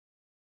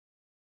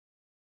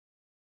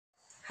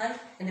Hi,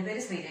 എൻ്റെ പേര്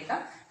ശ്രീരേഖ.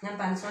 ഞാൻ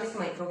പാനസോണിക്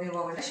മൈക്രോവേവ്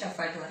ഓവൻ്റെ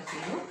ഷെഫായിട്ട് വർക്ക്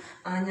ചെയ്യുന്നു.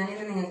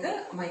 ഞാനിന്ന് നിങ്ങൾക്ക്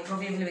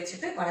മൈക്രോവേവിൽ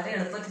വെച്ചിട്ട് വളരെ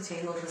എളുപ്പത്തിൽ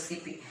ചെയ്യുന്ന ഒരു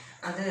റെസിപ്പി,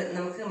 അത്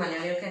നമുക്ക്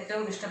മലയാളികൾക്ക്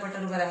ഏറ്റവും ഇഷ്ടപ്പെട്ട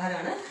ഒരു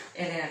പലഹാരമാണ്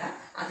ഇലയട.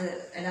 അത്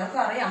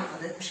എല്ലാവർക്കും അറിയാം,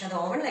 പക്ഷെ അത്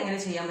ഓവനിൽ എങ്ങനെ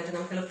ചെയ്യാൻ പറ്റും,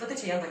 നമുക്ക് എളുപ്പത്തിൽ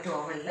ചെയ്യാൻ പറ്റും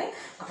ഓവനിൽ.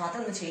 അപ്പോൾ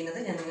അതൊന്ന് ചെയ്യുന്നത്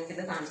ഞാൻ നിങ്ങൾക്ക്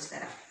ഇത് കാണിച്ചു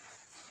തരാം.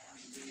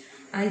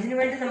 ഇതിനു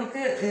വേണ്ടി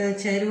നമുക്ക്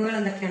ചേരുവകൾ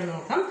എന്തൊക്കെയാണെന്ന്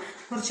നോക്കാം.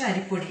 കുറച്ച്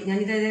അരിപ്പൊടി,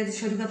 ഞാനിത്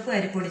ഏകദേശം 1 കപ്പ്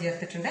അരിപ്പൊടി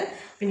ചേർത്തിട്ടുണ്ട്.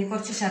 പിന്നെ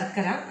കുറച്ച്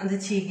ശർക്കര, അത്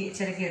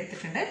ചിരകി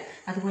എടുത്തിട്ടുണ്ട്.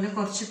 അതുപോലെ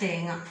കുറച്ച്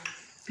തേങ്ങ,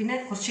 പിന്നെ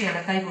കുറച്ച്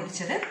ഏലക്കായ്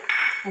പൊടിച്ചത്,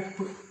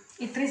 ഉപ്പ്.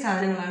 ഇത്രയും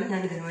സാധനങ്ങളാണ്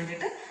ഞാൻ ഇതിന്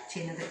വേണ്ടിയിട്ട്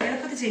ചെയ്യുന്നത്.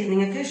 എളുപ്പത്തിൽ ചെയ്യും,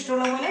 നിങ്ങൾക്ക്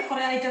ഇഷ്ടമുള്ള പോലെ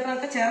കുറേ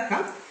ഐറ്റങ്ങളൊക്കെ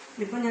ചേർക്കാം.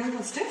 ഇപ്പോൾ ഞാൻ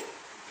ഫസ്റ്റ്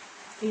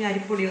ഈ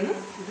അരിപ്പൊടി ഒന്ന്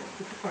ഇത്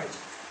ഇട്ട് കുഴച്ചു.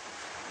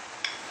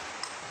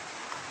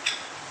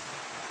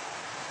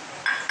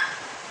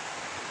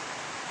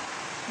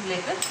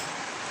 ഇതിലേക്ക്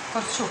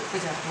കുറച്ച് ഉപ്പ്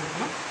ചേർത്ത്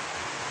കൊടുക്കണം.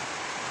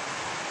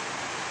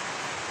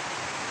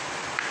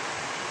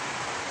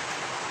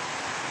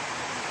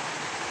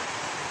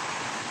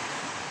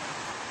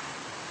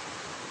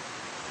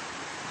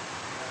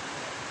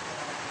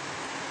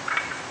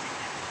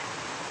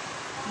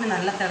 ഇത്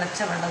നല്ല തിളച്ച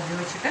വെള്ളം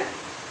ഉപയോഗിച്ചിട്ട്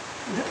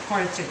ഇത്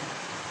കുഴച്ചിടും.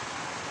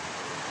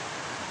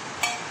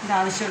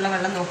 ഇതാവശ്യമുള്ള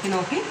വെള്ളം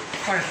നോക്കി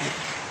കുഴക്കണം.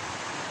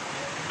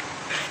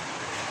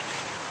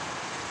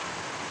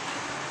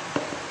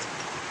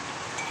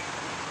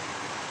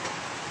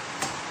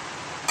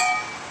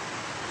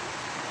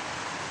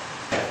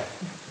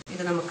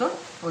 ഇത് നമുക്ക്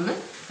ഒന്ന്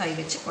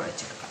കൈവച്ച്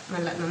കുഴച്ചെടുക്കാം.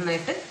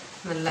 നന്നായിട്ട്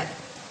നല്ല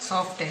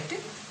സോഫ്റ്റായിട്ട്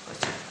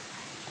കുഴച്ചെടുക്കാം.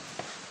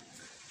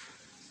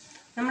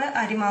 നമ്മൾ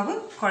അരിമാവ്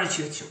കുഴച്ച്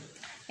വെച്ചു.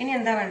 ഇനി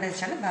എന്താ വേണ്ടത്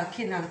വെച്ചാൽ, ബാക്കി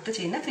ഇതിനകത്ത്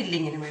ചെയ്യുന്ന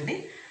ഫില്ലിങ്ങിന് വേണ്ടി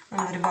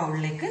നമ്മളൊരു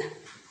ബൗളിലേക്ക്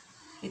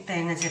ഈ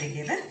തേങ്ങ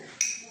ചിരകിയത്,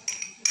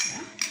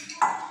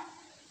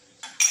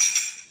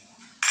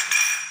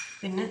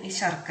 പിന്നെ ഈ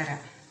ശർക്കര,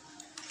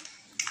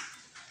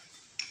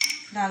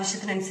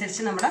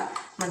 ഇതാവശ്യത്തിനനുസരിച്ച് നമ്മുടെ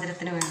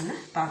മധുരത്തിന് വേണ്ടുന്ന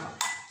പാകം.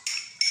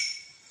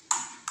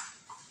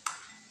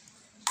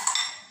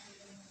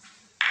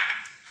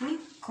 ഇനി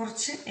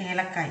കുറച്ച്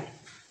ഏലക്കായ്,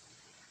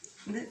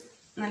 ഇത്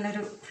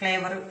നല്ലൊരു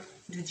ഫ്ലേവർ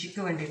രുചിക്ക്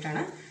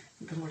വേണ്ടിയിട്ടാണ്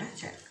ഇതും കൂടെ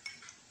ചേർക്കുക.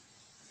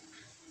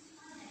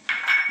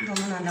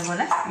 ഇതൊന്ന്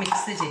നല്ലപോലെ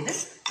മിക്സ് ചെയ്ത്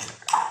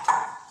എടുക്കാം.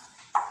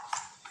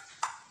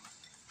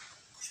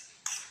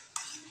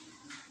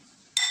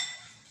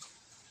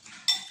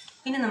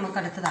 ഇനി നമുക്ക്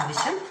അടുത്തത്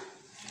ആവശ്യം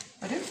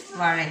ഒരു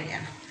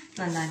വാഴയിലയാണ്.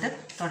 നന്നായിട്ട്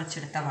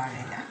തുടച്ചെടുത്ത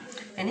വാഴയില.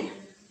 ഇനി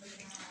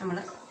നമ്മൾ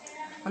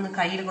ഒന്ന്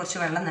കയ്യിൽ കുറച്ച്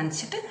വെള്ളം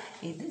നനച്ചിട്ട്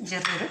ഇത്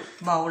ചെറിയൊരു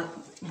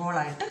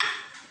ബോളായിട്ട്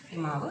ഈ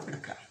മാവ്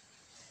എടുക്കുക.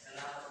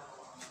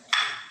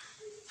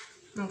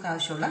 നമുക്ക്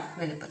ആവശ്യമുള്ള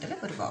വലുപ്പത്തിൽ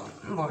ഒരു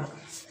ബോൾ.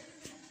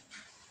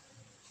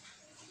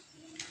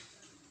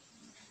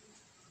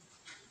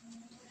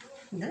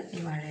 ഇത് ഈ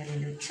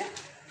വാഴയിലയിൽ വെച്ച്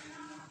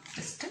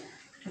ജസ്റ്റ്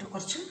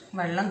കുറച്ച്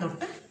വെള്ളം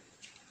തൊട്ട്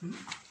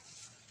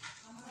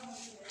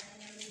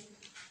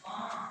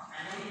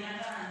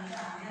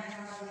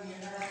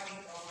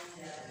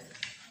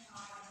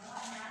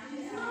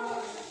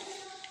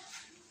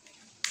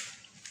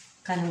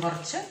കനം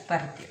കുറച്ച്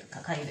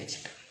പരത്തിയെടുക്കുക കൈ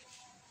വെച്ചിട്ട്.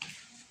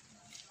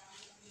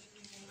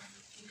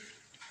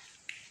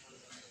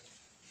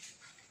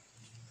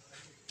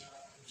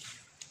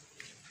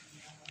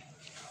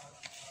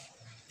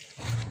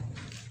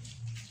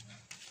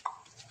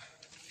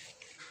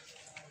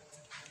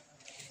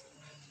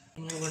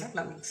 ഇനിയും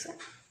കൂടെ മിക്സ്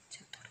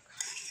ചേർത്ത് കൊടുക്കുക.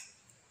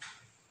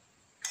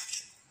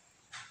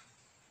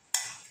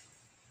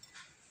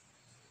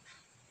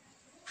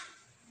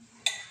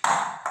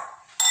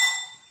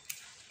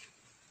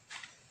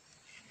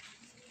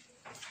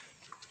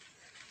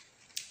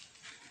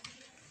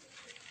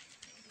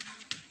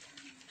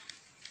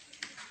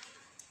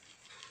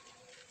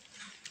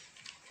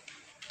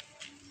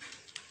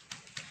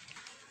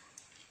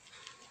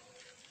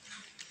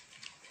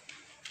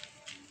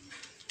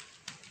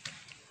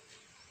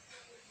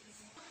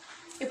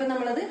 ഇപ്പം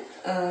നമ്മളത്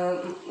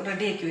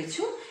റെഡിയാക്കി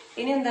വെച്ചു.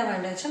 ഇനി എന്താ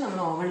വേണ്ടത് വെച്ചാൽ നമ്മൾ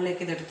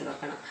ഓവനിലേക്ക് ഇത് എടുത്ത്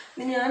വെക്കണം.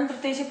 ഇത് ഞാൻ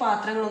പ്രത്യേകിച്ച്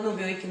പാത്രങ്ങളൊന്നും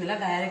ഉപയോഗിക്കുന്നില്ല.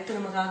 ഡയറക്റ്റ്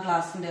നമുക്ക് ആ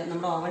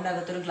നമ്മുടെ ഓവൻ്റെ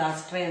അകത്തൊരു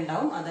ഗ്ലാസ് ട്രേ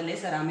ഉണ്ടാവും, അതല്ലേ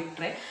സെറാമിക്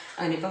ട്രേ.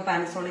 അങ്ങനെ ഇപ്പോൾ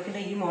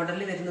പാനസോണിക്കിൻ്റെ ഈ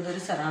മോഡലിൽ വരുന്നത്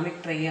ഒരു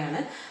സെറാമിക് ട്രേ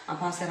ആണ്.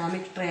 അപ്പോൾ ആ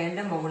സെറാമിക്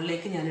ട്രേൻ്റെ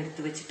മുകളിലേക്ക് ഞാൻ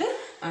എടുത്ത് വെച്ചിട്ട്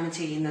ആണ്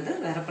ചെയ്യുന്നത്.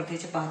 വേറെ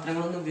പ്രത്യേകിച്ച്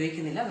പാത്രങ്ങളൊന്നും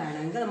ഉപയോഗിക്കുന്നില്ല.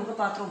 വേണമെങ്കിൽ നമുക്ക്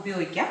പാത്രം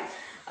ഉപയോഗിക്കാം.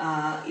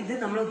 ഇത്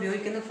നമ്മൾ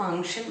ഉപയോഗിക്കുന്ന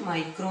ഫംഗ്ഷൻ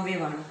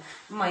മൈക്രോവേവ് ആണ്.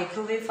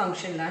 മൈക്രോവേവ്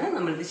ഫംഗ്ഷനിലാണ്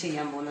നമ്മളിത്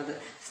ചെയ്യാൻ പോകുന്നത്.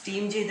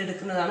 സ്റ്റീം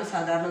ചെയ്തെടുക്കുന്നതാണ്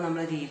സാധാരണ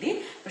നമ്മുടെ രീതി.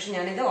 പക്ഷെ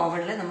ഞാനിത്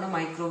ഓവനിൽ നമ്മൾ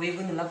മൈക്രോവേവ്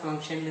എന്നുള്ള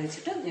ഫംഗ്ഷനിൽ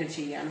വെച്ചിട്ട് ഞാൻ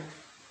ചെയ്യാണ്.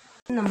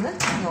 നമ്മൾ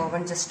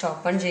ഓവൻ ജസ്റ്റ്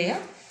ഓപ്പൺ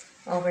ചെയ്യാം.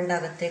 ഓവൻ്റെ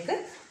അകത്തേക്ക്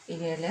ഈ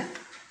ഇല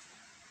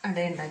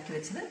അടയുണ്ടാക്കി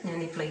വെച്ചത് ഞാൻ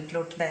ഈ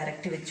പ്ലേറ്റിലോട്ട്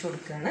ഡയറക്റ്റ് വെച്ച്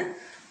കൊടുക്കുകയാണ്.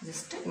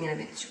 ജസ്റ്റ് ഇങ്ങനെ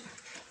വെച്ചു.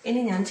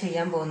 ഇനി ഞാൻ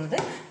ചെയ്യാൻ പോകുന്നത്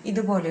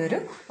ഇതുപോലെ ഒരു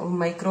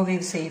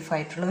മൈക്രോവേവ് സേഫ്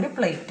ആയിട്ടുള്ള ഒരു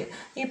പ്ലേറ്റ്.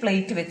 ഈ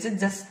പ്ലേറ്റ് വെച്ച്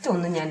ജസ്റ്റ്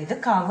ഒന്ന് ഞാനിത്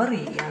കവർ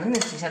ചെയ്യുകയാണെന്ന്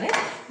വെച്ചാൽ,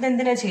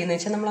 ഇതെന്തിനാണ് ചെയ്യുന്നത്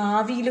വെച്ചാൽ, നമ്മൾ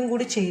ആവിയിലും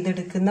കൂടി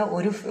ചെയ്തെടുക്കുന്ന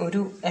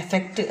ഒരു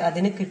എഫക്റ്റ്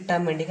അതിന്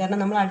കിട്ടാൻ വേണ്ടി. കാരണം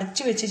നമ്മൾ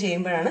അടച്ചു വെച്ച്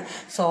ചെയ്യുമ്പോഴാണ്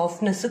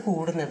സോഫ്റ്റ്നെസ്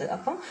കൂടുന്നത്.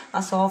 അപ്പം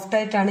ആ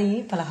സോഫ്റ്റായിട്ടാണ് ഈ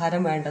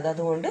പലഹാരം വേണ്ടത്.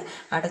 അതുകൊണ്ട്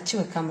അടച്ചു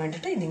വെക്കാൻ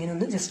വേണ്ടിയിട്ട് ഇതിങ്ങനെ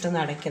ഒന്ന് ജസ്റ്റ്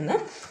ഒന്ന് അടയ്ക്കുന്ന.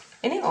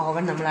 ഇനി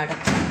ഓവൻ നമ്മൾ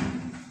അടയ്ക്കും.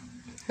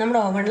 നമ്മുടെ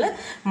ഓവണിൽ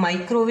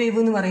മൈക്രോവേവ്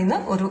എന്ന് പറയുന്ന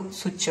ഒരു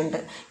സ്വിച്ച് ഉണ്ട്.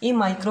 ഈ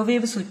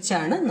മൈക്രോവേവ്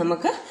സ്വിച്ചാണ്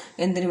നമുക്ക്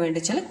എന്തിനു വേണ്ടി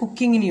വെച്ചാൽ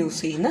കുക്കിങ്ങിന്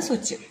യൂസ് ചെയ്യുന്ന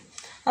സ്വിച്ച്.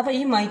 അപ്പോൾ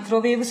ഈ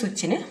മൈക്രോവേവ്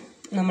സ്വിച്ചിന്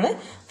നമ്മൾ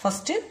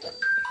ഫസ്റ്റ്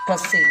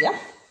പ്രസ് ചെയ്യാം.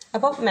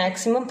 അപ്പോൾ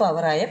മാക്സിമം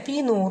പവറായ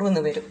P100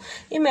 എന്ന് വരും.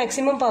 ഈ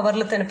മാക്സിമം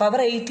പവറിൽ തന്നെ, പവർ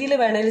 80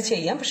 വേണമെങ്കിൽ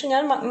ചെയ്യാം, പക്ഷെ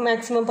ഞാൻ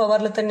മാക്സിമം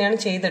പവറിൽ തന്നെയാണ്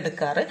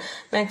ചെയ്തെടുക്കാറ്.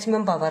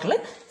 മാക്സിമം പവറിൽ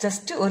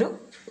ജസ്റ്റ് ഒരു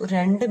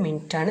 2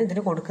 മിനിറ്റാണ്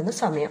ഇതിന് കൊടുക്കുന്ന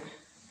സമയം.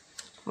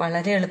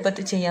 വളരെ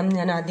എളുപ്പത്തിൽ ചെയ്യാം,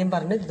 ഞാൻ ആദ്യം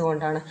പറഞ്ഞത്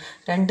ഇതുകൊണ്ടാണ്.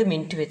 2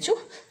 മിനിറ്റ് വെച്ചു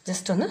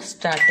ജസ്റ്റ് ഒന്ന്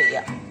സ്റ്റാർട്ട്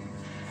ചെയ്യാം.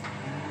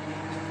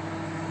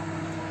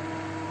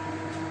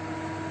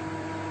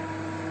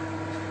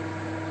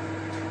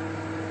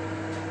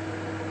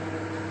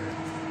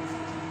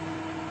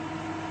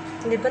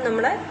 ഇതിപ്പോൾ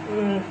നമ്മുടെ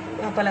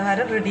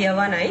പലഹാരം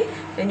റെഡിയാവാനായി.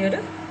 ഇനിയൊരു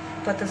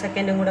 10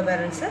 സെക്കൻഡും കൂടെ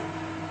ബാലൻസ്.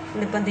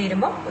 ഇതിപ്പം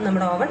തീരുമ്പോൾ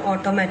നമ്മുടെ ഓവൻ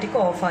ഓട്ടോമാറ്റിക്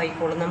ഓഫ്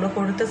ആയിക്കോളും. നമ്മൾ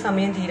കൊടുത്ത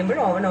സമയം തീരുമ്പോൾ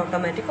ഓവൻ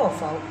ഓട്ടോമാറ്റിക്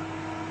ഓഫ് ആവും.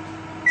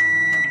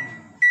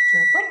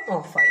 ഇപ്പം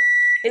ഓഫായി.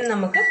 ഇനി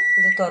നമുക്ക്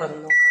ഇത് തുറന്ന്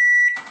നോക്കാം.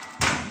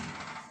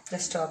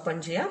 ജസ്റ്റ് ഓപ്പൺ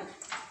ചെയ്യാം.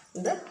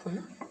 ഇത്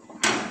ഒന്ന്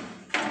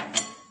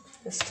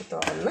ജസ്റ്റ്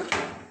തുറന്ന്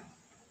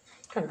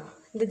കണ്ടോ,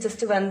 ഇത്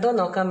ജസ്റ്റ് വെന്തോ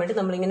നോക്കാൻ വേണ്ടി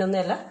നമ്മളിങ്ങനെ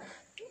ഒന്നല്ല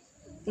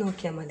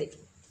നോക്കിയാൽ മതി.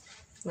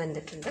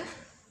 വെന്തിട്ടുണ്ട്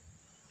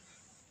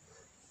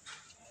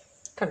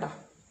കണ്ടോ.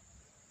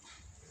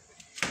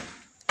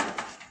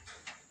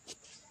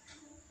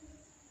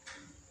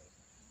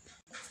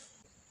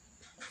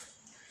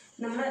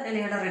 നമ്മുടെ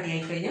ഇലയുടെ റെഡി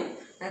ആയി കഴിഞ്ഞു.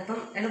 അപ്പം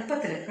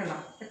എളുപ്പത്തിൽ കണ്ടോ,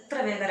 എത്ര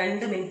വേഗം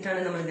 2 മിനിറ്റാണ്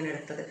നമ്മൾ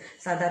ഇതിനെടുത്തത്.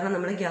 സാധാരണ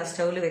നമ്മൾ ഗ്യാസ്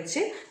സ്റ്റൗവിൽ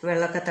വെച്ച്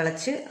വെള്ളമൊക്കെ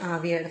തിളച്ച്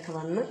ആവിയെടുത്ത്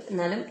വന്ന്,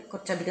 എന്നാലും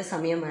കുറച്ചധികം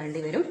സമയം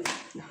വേണ്ടി വരും.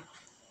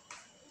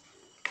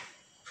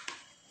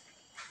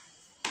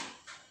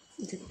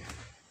 ഇത്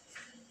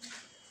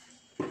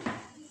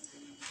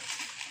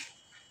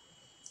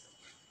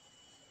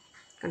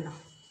കണ്ടോ,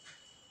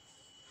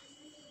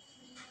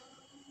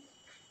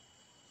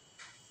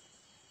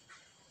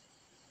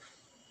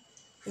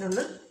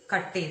 ഇതൊന്ന്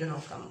കട്ട് ചെയ്ത്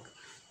നോക്കാം നമുക്ക്.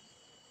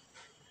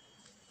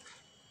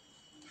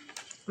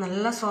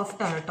 നല്ല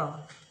സോഫ്റ്റാണ് കേട്ടോ.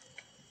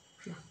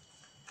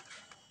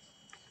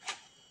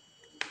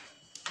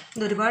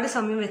 ഇത് ഒരുപാട്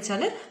സമയം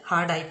വെച്ചാൽ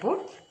ഹാർഡായിപ്പോവും.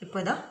 ഇപ്പോൾ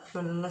ഇതാ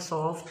നല്ല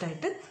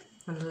സോഫ്റ്റായിട്ട്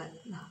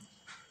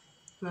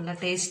നല്ല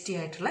ടേസ്റ്റി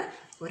ആയിട്ടുള്ള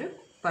ഒരു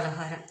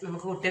പലഹാരം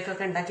നമുക്ക്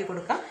കുട്ടികൾക്കൊക്കെ ഉണ്ടാക്കി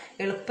കൊടുക്കാം.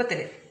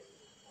 എളുപ്പത്തിൽ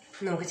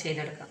നമുക്ക്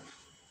ചെയ്തെടുക്കാം.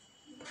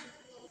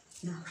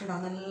 ഇതാ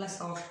നല്ല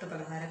സോഫ്റ്റ്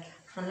പലഹാരം,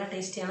 നല്ല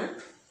ടേസ്റ്റിയാണ്.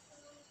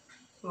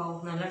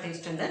 നല്ല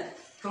ടേസ്റ്റ് ഉണ്ട്.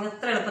 നമുക്ക്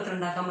എത്ര എളുപ്പത്തിൽ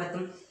ഉണ്ടാക്കാൻ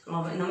പറ്റും.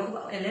 നമുക്ക്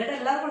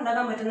എല്ലാവർക്കും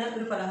ഉണ്ടാക്കാൻ പറ്റുന്ന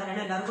ഒരു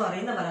പലഹാരമാണ്, എല്ലാവർക്കും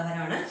അറിയുന്ന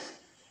പലഹാരമാണ്.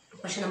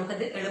 പക്ഷെ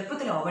നമുക്കത്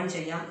എളുപ്പത്തിൽ ഓവൻ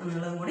ചെയ്യാം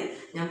എന്നുള്ളതും കൂടി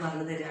ഞാൻ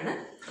പറഞ്ഞു തരികയാണ്.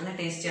 നല്ല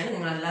ടേസ്റ്റിയാണ്.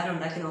 നിങ്ങൾ എല്ലാവരും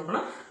ഉണ്ടാക്കി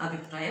നോക്കണം.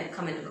 അഭിപ്രായം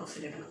കമൻറ്റ്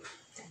ബോക്സിൽ ഇടണം.